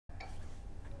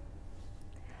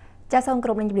Cha song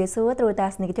group nâng xưa từ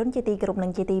ta sneak chốn chi ti group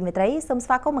nâng chi ti mệt đấy sum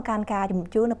spa có một can ca chụp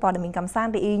chú nó bỏ được mình cầm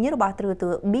sang thì như nó bỏ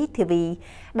từ BTV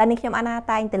đại ninh nhom Anna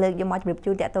tay từ lực do mọi chụp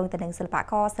chú đẹp tôn từ nâng spa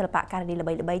co spa ca đi là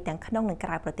bay tặng khăn nông nâng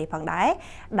cài protein phẳng đáy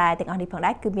đại tặng on đi phẳng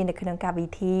đáy cứ biên được khăn nông ca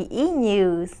BT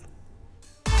news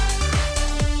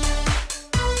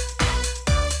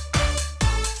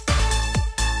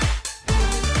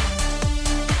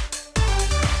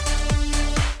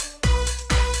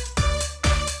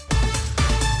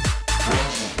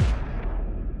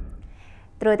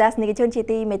rồi ta sneak chôn chi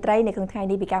ti mấy trai này không thay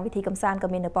đi bị cam vị cầm san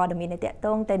còn miền nợ đầm miền này tẹt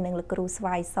tông tên năng lực cรู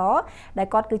svai xó đại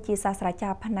cốt cứ chia sa sra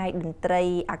cha pan này đỉnh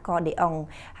trai accordion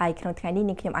hay không thay đi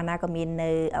nhưng Anna còn miền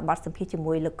nợ bát sâm phi chìm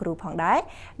mùi lực cรูphong đái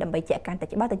đầm bay chạy can tại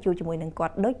chỉ bắt ta chui chìm mùi năng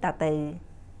cốt đối ta từ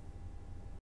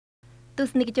tu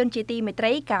sneak chôn chi ti mấy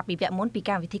trai cả bị vẹn muốn bị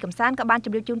cam vị cầm san các ban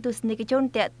chụp lưu chung tu sneak chôn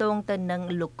tẹt tông tên năng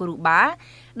lực cรูbá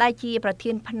đại chiประเท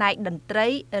ศpan này đỉnh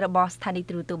trai robot thay đi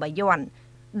từ bàiย้อน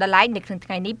đại lạiในថ្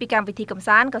ងៃនេះពីកម្មវិធីកំ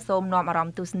សាន្តក៏សូមនាំអារម្ម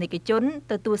ណ៍ទស្សនិកជន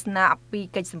ទៅទស្សនាពី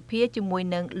កិច្ចសម្ភាសន៍ជាមួយ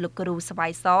នឹងលោកគ្រូស្វា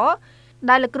យស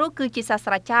ដែលលោកគ្រូគឺជាសាស្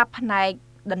ត្រាចារ្យផ្នែក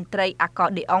តន្ត្រីអាក័រ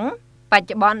ឌីអុងបច្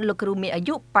ចុប្បន្នលោកគ្រូមានអា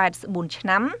យុ84ឆ្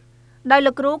នាំដោយ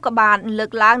លោកគ្រូក៏បានលើ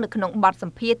កឡើងនៅក្នុងបទស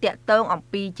ម្ភាសន៍ទាក់ទងអំ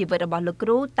ពីជីវិតរបស់លោកគ្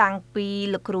រូតាំងពី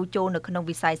លោកគ្រូចូលនៅក្នុង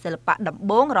វិស័យសិល្បៈដំ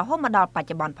បូងរហូតមកដល់បច្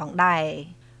ចុប្បន្នផងដែរ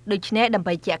ដូច្នេះដើម្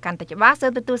បីជាកាន់តែច្បាស់សូ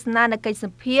មទៅទស្សនានៅកិច្ចស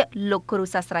ម្ភាសន៍លោកគ្រូ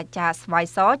សាស្ត្រាចារ្យស្វាយ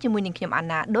សជាមួយនឹងខ្ញុំអា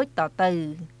ណាដូចតទៅ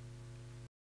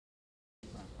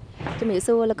ជំរាប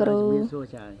សួរលោកគ្រូ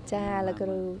ចាលោកគ្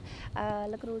រូ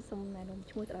លោកគ្រូសូមណែនាំ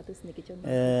ឈ្មោះទៅដល់ទស្សនិកជន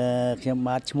ខ្ញុំ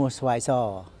បាទឈ្មោះស្វាយស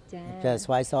ចាស្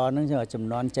វាយសហ្នឹងចំ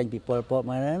នួនចេញពីពលពត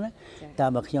មកហ្នឹងណាតែ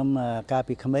បើខ្ញុំកាល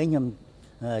ពីក្មេងខ្ញុំ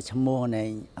ឈ្មោះនៃ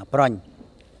ប្រុញ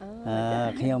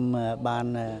ខ្ញុំបាន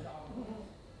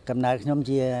កំណើតខ្ញុំ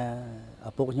ជា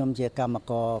ឪពុកខ្ញុំជាកម្ម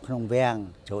ករក្នុងវាំង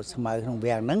ច្រូតស្មៅក្នុង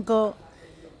វាំងហ្នឹងក៏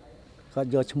គាត់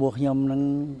យកឈ្មោះខ្ញុំហ្នឹង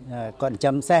គាត់ចិញ្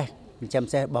ចឹម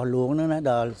សេះរបស់លួងហ្នឹងណា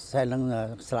ដល់សេះហ្នឹង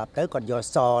ស្លាប់ទៅគាត់យក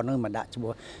សហ្នឹងមកដាក់ឈ្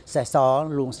មោះសេះស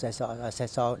លួងសេះ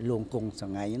សលួងគង់ស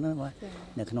ងៃហ្នឹងបាទ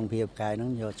នៅក្នុងភាពកាយហ្នឹ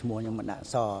ងយកឈ្មោះខ្ញុំមកដាក់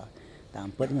សតាម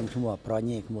ពិតខ្ញុំឈ្មោះប្រ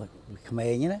ញឯឈ្មោះក្មេ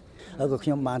ងណាហើយក៏ខ្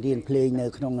ញុំបានរៀនភ្លេងនៅ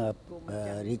ក្នុង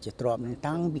រាជទ្រព្យហ្នឹង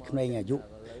តាំងពីក្មេងអាយុ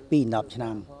10ឆ្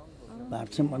នាំបាទ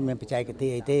ខ្ញុំអត់មានបច្ចេកទេស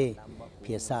អីទេ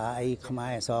ភាសាអីខ្មែ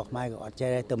រអក្សរខ្មែរក៏អត់ចេះ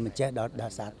ដែរទៅមិនចេះដល់ដោ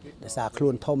យសារខ្លួ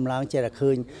នធំឡើងចេះតែ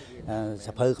ឃើញស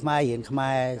ភៅខ្មែររៀនខ្មែ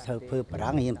រសភៅបា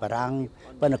រាំងរៀនបារាំង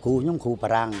ប៉ុន្តែគ្រូខ្ញុំគ្រូបា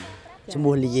រាំងឈ្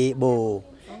មោះលីយេបូ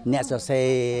អ្នកសរសេរ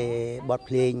បទ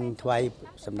ភ្លេងថ្វាយ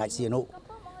សម្ដេចសៀនុ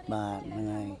បាទហ្នឹង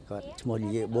ហើយគាត់ឈ្មោះលី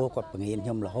យេបូគាត់បង្រៀនខ្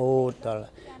ញុំរហូតដល់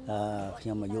ខ្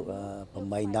ញុំអាយុ8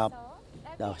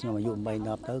 10ដល់ខ្ញុំអាយុ8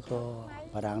 10ទៅក៏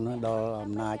បារាំងនោះដល់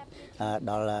អំណាច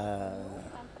ដល់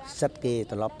សិទ្ធគេ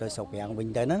ត្រឡប់ទៅស្រុកប្រាំងវិញ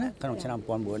ទៅណាក្នុងឆ្នាំ1955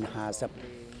 56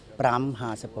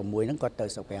ហ្នឹងគាត់ទៅ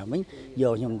ស្រុកប្រាំងវិញយ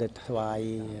កខ្ញុំទៅថ្វាយ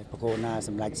បកគោណាស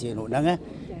ម្ដេចសៀនុហ្នឹងឲ្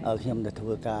យខ្ញុំទៅធ្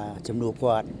វើការជំនួស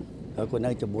គាត់ហើយគាត់នៅ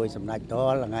ជាមួយសម្ដេចត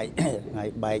លថ្ងៃ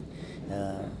បែក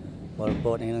ពលព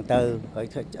តហ្នឹងទៅហើយ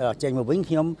ចេញមកវិញ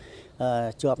ខ្ញុំ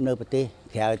ជាប់នៅប្រទេស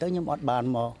ក្រៅទៅខ្ញុំអត់បាន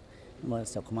មក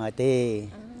ស្រុកខ្មែរទេ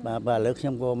បាទឥឡូវខ្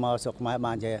ញុំក៏មកស្រុកខ្មែរ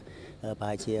បានជាប្រ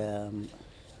ហែលជា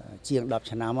ជាង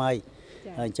10ឆ្នាំហើយ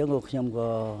អញ្ចឹងខ្ញុំក៏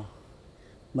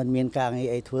មិនមានការងារ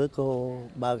អីធ្វើក៏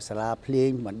បើកសាលាភ្លេង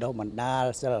បណ្ដុះបណ្ដាល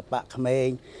សិល្បៈក្មេង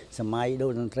សម័យដូ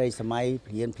ចតន្ត្រីសម័យ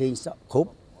រៀនភ្លេងសក់គ្រ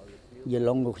ប់យ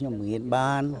ឡុងក៏ខ្ញុំរៀន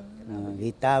បានហ្គី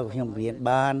តាក៏ខ្ញុំរៀន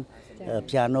បាន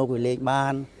ព្យ៉ាណូក៏លេងបា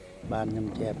នខ្ញុំ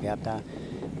ចេះប្រាប់ថា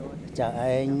ចា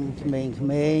ឯងក្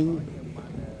មេង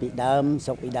ពីដើមស្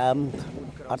រុកពីដើម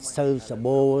អត់សូវស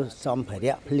បោសម្ភា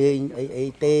រៈភ្លេងអី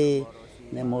ទេ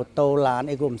នៅម៉ូតូឡាន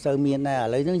អីក៏មិនសូវមានដែរឥ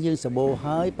ឡូវហ្នឹងយើងសបោ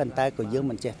ហើយប៉ុន្តែក៏យើង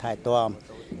មិនចេះថែទាំ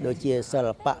ដូចជាសិ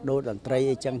ល្បៈដូចតន្ត្រី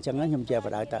អីចឹងខ្ញុំចេះប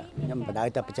ដៅតែ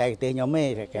បច្ចេកទេសខ្ញុំទេ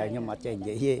តែខ្ញុំអត់ចេះនិ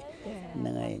យាយទេហ្នឹ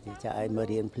ងហើយចាឲ្យមក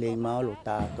រៀនភ្លេងមកលោក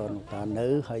តានៅ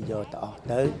ហើយយកទៅអស់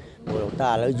ទៅព្រោះលោក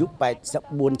តាឥឡូវយុគ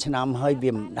84ឆ្នាំហើយ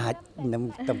វាមិនដាច់នឹង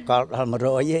តម្កល់ដល់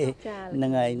100ទេហ្នឹ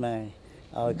ងហើយមក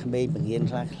ឲ្យក្មេងបង្រៀន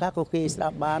ខ្លះក៏គេស្ដា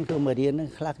ប់បានគឺមករៀន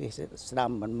ខ្លះគេស្ដា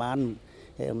ប់មិនបាន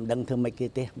មិនដឹងធ្វើម៉េចគេ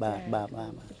ទេបាទ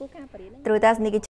ត្រូវតាស្នីក